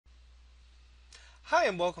Hi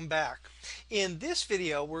and welcome back. In this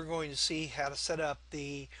video we're going to see how to set up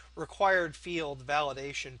the required field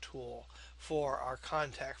validation tool for our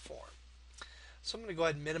contact form. So I'm going to go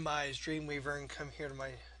ahead and minimize Dreamweaver and come here to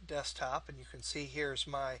my desktop, and you can see here's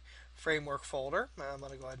my framework folder. I'm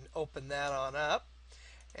going to go ahead and open that on up,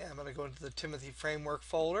 and I'm going to go into the Timothy framework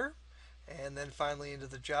folder and then finally into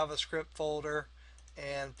the JavaScript folder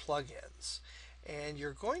and plugins. And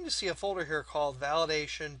you're going to see a folder here called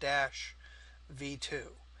validation-v2.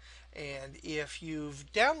 And if you've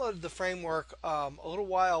downloaded the framework a little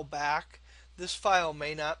while back, this file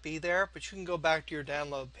may not be there, but you can go back to your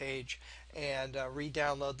download page and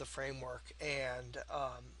re-download the framework, and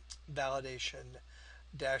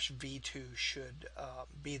validation-v2 should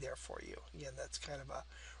be there for you. Again, that's kind of a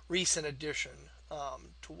recent addition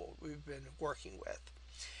to what we've been working with.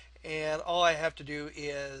 And all I have to do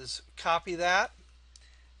is copy that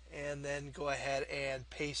and then go ahead and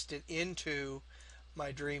paste it into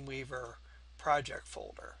my Dreamweaver project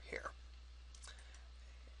folder here.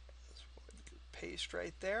 Paste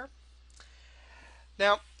right there.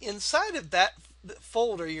 Now inside of that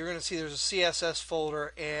folder you're going to see there's a CSS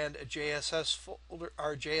folder and a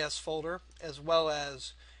JS folder, as well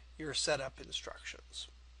as your setup instructions.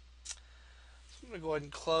 So I'm going to go ahead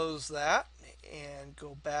and close that and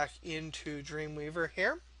go back into Dreamweaver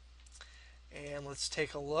here, and let's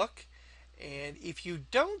take a look. And if you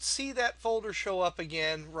don't see that folder show up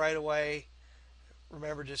again right away,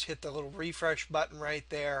 remember, just hit the little refresh button right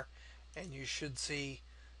there and you should see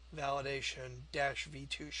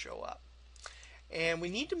validation-v2 show up. And we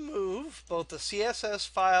need to move both the CSS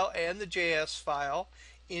file and the JS file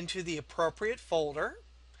into the appropriate folder.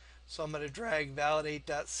 So I'm going to drag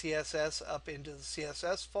validate.css up into the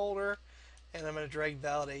CSS folder, and I'm going to drag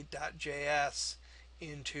validate.js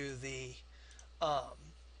into the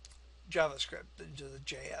JavaScript, into the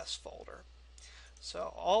JS folder.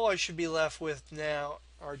 So all I should be left with now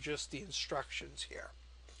are just the instructions here.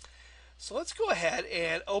 So let's go ahead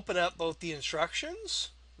and open up both the instructions,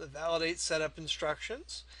 the validate setup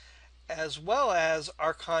instructions, as well as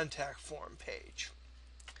our contact form page.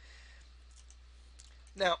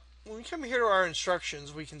 Now, when we come here to our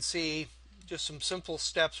instructions, we can see just some simple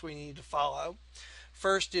steps we need to follow.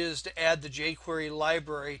 First is to add the jQuery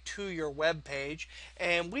library to your web page,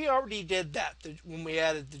 and we already did that when we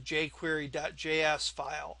added the jQuery.js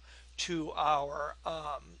file to our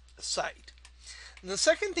site. And the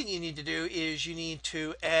second thing you need to do is you need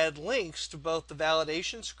to add links to both the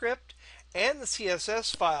validation script and the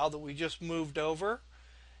CSS file that we just moved over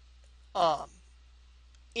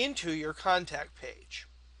into your contact page.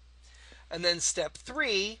 And then step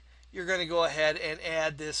 3, you're going to go ahead and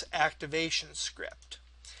add this activation script.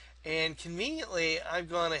 And conveniently, I've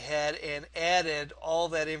gone ahead and added all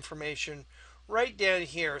that information right down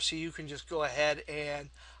here, so you can just go ahead and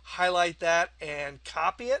highlight that and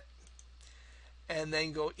copy it, and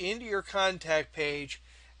then go into your contact page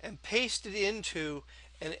and paste it into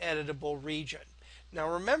an editable region. Now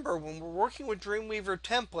remember, when we're working with Dreamweaver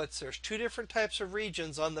templates, there's two different types of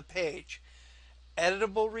regions on the page: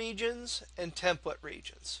 editable regions and template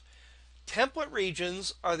regions. Template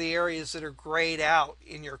regions are the areas that are grayed out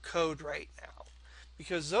in your code right now,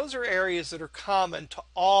 because those are areas that are common to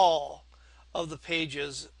all of the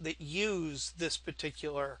pages that use this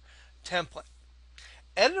particular template.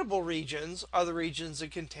 Editable regions are the regions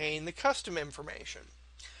that contain the custom information,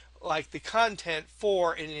 like the content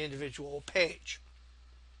for an individual page.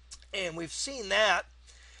 And we've seen that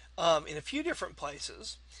in a few different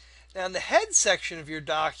places. Now in the head section of your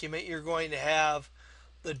document, you're going to have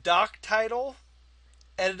the doc title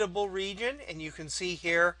editable region, and you can see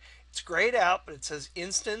here it's grayed out, but it says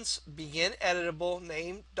instance begin editable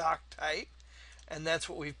name doc type, and that's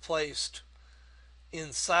what we've placed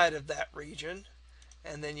inside of that region.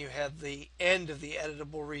 And then you have the end of the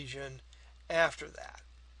editable region after that.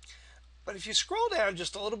 But if you scroll down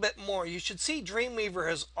just a little bit more, you should see Dreamweaver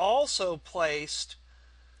has also placed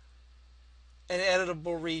an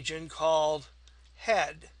editable region called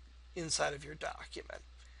head inside of your document.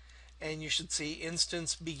 And you should see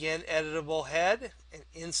instance begin editable head and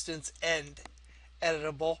instance end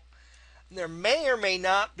editable. And there may or may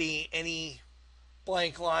not be any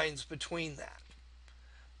blank lines between that,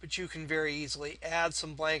 but you can very easily add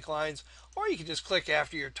some blank lines, or you can just click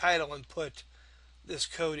after your title and put this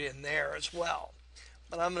code in there as well.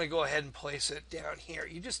 But I'm going to go ahead and place it down here.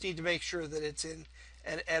 You just need to make sure that it's in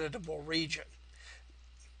an editable region.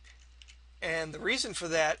 And the reason for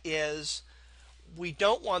that is we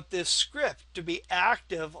don't want this script to be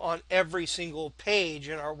active on every single page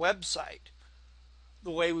in our website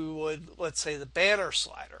the way we would, let's say, the banner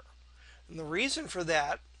slider. And the reason for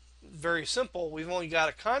that very simple. We've only got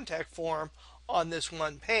a contact form on this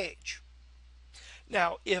one page.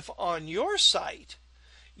 Now, if on your site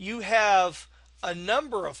you have a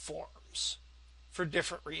number of forms for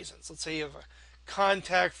different reasons, let's say you have a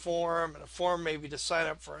contact form and a form maybe to sign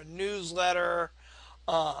up for a newsletter,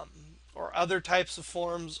 or other types of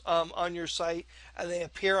forms on your site, and they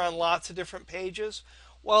appear on lots of different pages,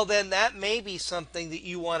 well, then that may be something that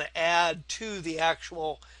you want to add to the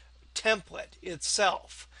actual template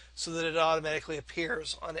itself so that it automatically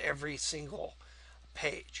appears on every single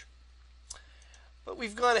page. But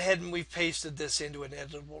we've gone ahead and we've pasted this into an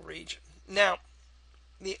editable region. Now,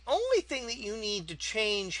 the only thing that you need to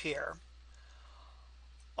change here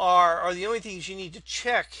or the only things you need to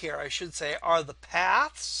check here, I should say, are the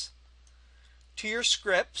paths to your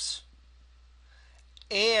scripts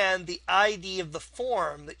and the ID of the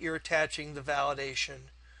form that you're attaching the validation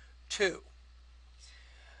to.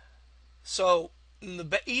 So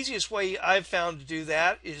the easiest way I've found to do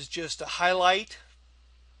that is just to highlight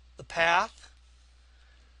the path,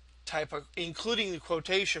 including the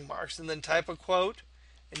quotation marks, and then type a quote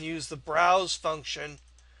and use the browse function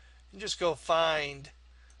and just go find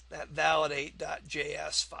that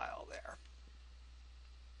validate.js file there.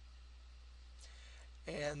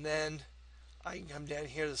 And then I can come down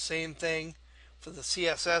here, the same thing for the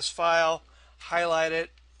CSS file, highlight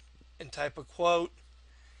it and type a quote,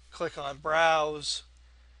 click on browse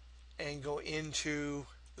and go into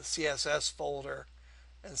the CSS folder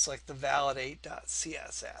and select the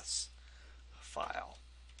validate.css file.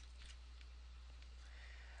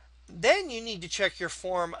 Then you need to check your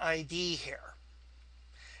form ID here.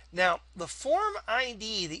 Now, the form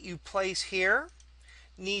ID that you place here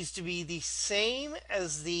needs to be the same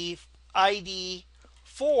as the ID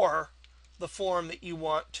for the form that you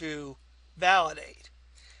want to validate.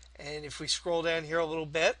 And if we scroll down here a little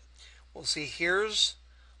bit, we'll see here's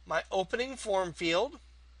my opening form field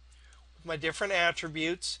with my different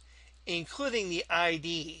attributes, including the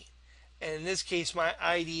ID. And in this case, my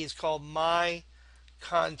ID is called my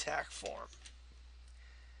contact form.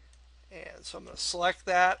 And so I'm going to select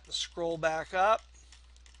that, scroll back up,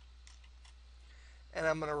 and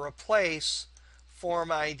I'm going to replace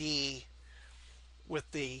form ID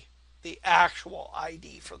with the actual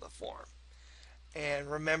ID for the form.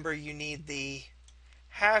 And remember, you need the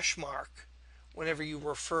hash mark whenever you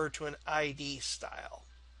refer to an ID style.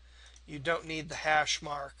 You don't need the hash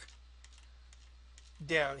mark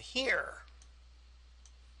down here,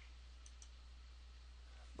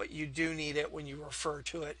 but you do need it when you refer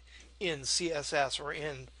to it in CSS or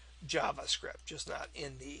in JavaScript, just not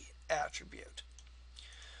in the attribute.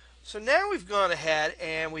 So now we've gone ahead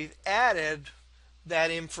and we've added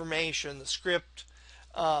that information, the script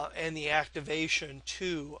and the activation,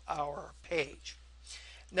 to our page.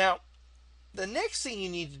 Now, the next thing you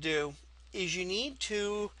need to do is you need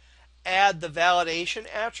to add the validation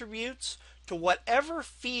attributes to whatever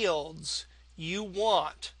fields you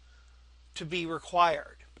want to be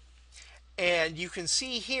required. And you can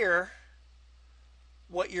see here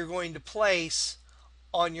what you're going to place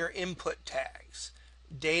on your input tags.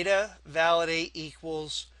 Data validate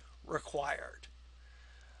equals required.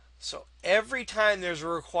 So every time there's a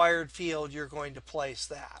required field, you're going to place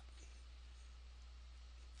that.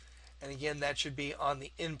 And again, that should be on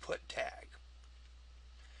the input tag.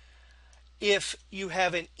 If you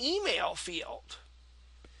have an email field,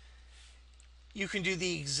 you can do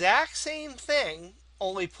the exact same thing,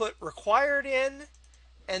 only put required in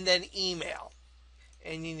and then email.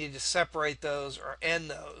 And you need to separate those or end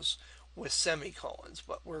those with semicolons.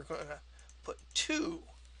 But we're going to put 2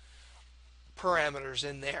 parameters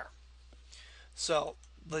in there. So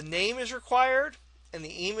the name is required and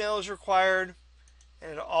the email is required,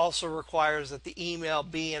 and it also requires that the email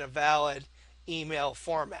be in a valid email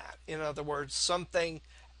format. In other words, something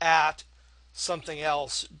at something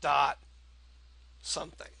else dot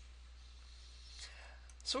something.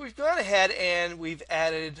 So we've gone ahead and we've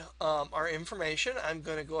added our information. I'm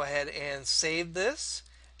going to go ahead and save this,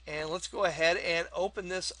 and let's go ahead and open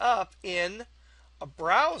this up in a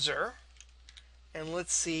browser, and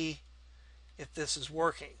let's see if this is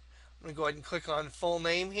working. I'm going to go ahead and click on full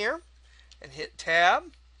name here and hit tab,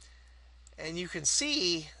 and you can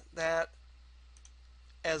see that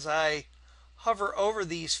as I hover over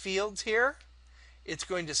these fields here, it's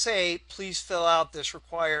going to say please fill out this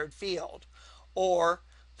required field, or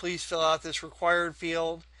please fill out this required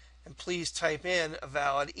field and please type in a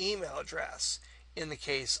valid email address in the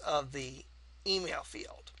case of the email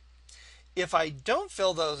field. If I don't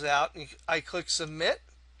fill those out and I click submit,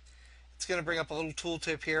 it's going to bring up a little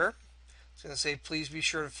tooltip here. It's going to say please be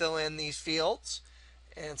sure to fill in these fields,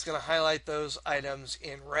 and it's going to highlight those items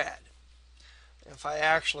in red. If I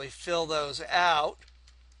actually fill those out,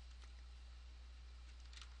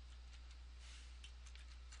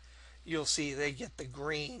 you'll see they get the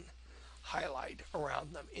green highlight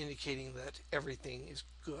around them, indicating that everything is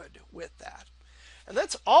good with that. And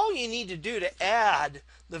that's all you need to do to add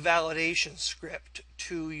the validation script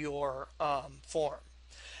to your form.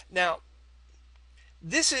 Now,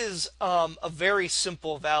 this is a very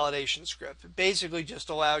simple validation script. It basically just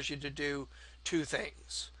allows you to do two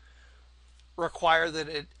things. Require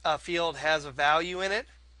that a field has a value in it,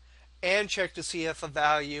 and check to see if a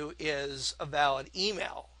value is a valid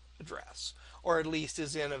email address, or at least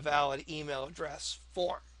is in a valid email address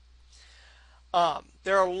form.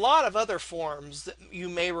 There are a lot of other forms that you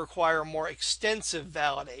may require more extensive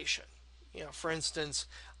validation. For instance,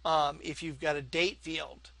 if you've got a date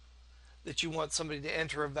field that you want somebody to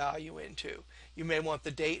enter a value into, you may want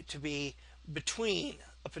the date to be between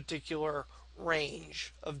a particular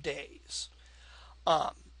range of days.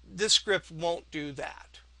 This script won't do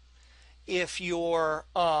that. If you're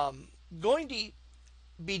going to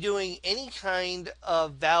be doing any kind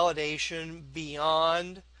of validation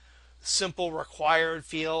beyond simple required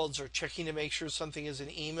fields or checking to make sure something is an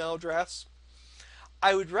email address,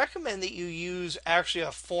 I would recommend that you use actually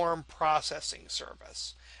a form processing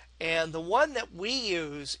service. And the one that we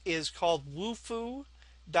use is called wufoo.com.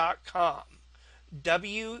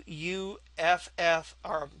 wufoo.com.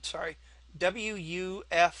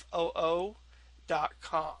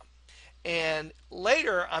 And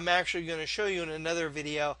later I'm actually going to show you in another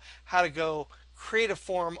video how to go create a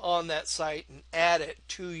form on that site and add it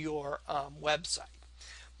to your website.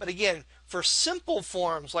 But again, for simple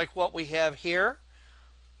forms like what we have here,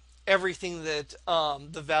 everything that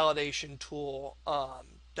the validation tool,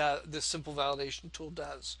 the simple validation tool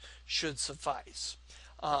does should suffice.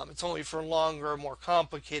 It's only for longer, more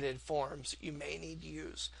complicated forms that you may need to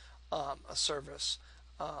use a service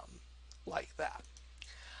like that.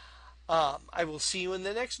 I will see you in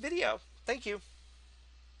the next video. Thank you.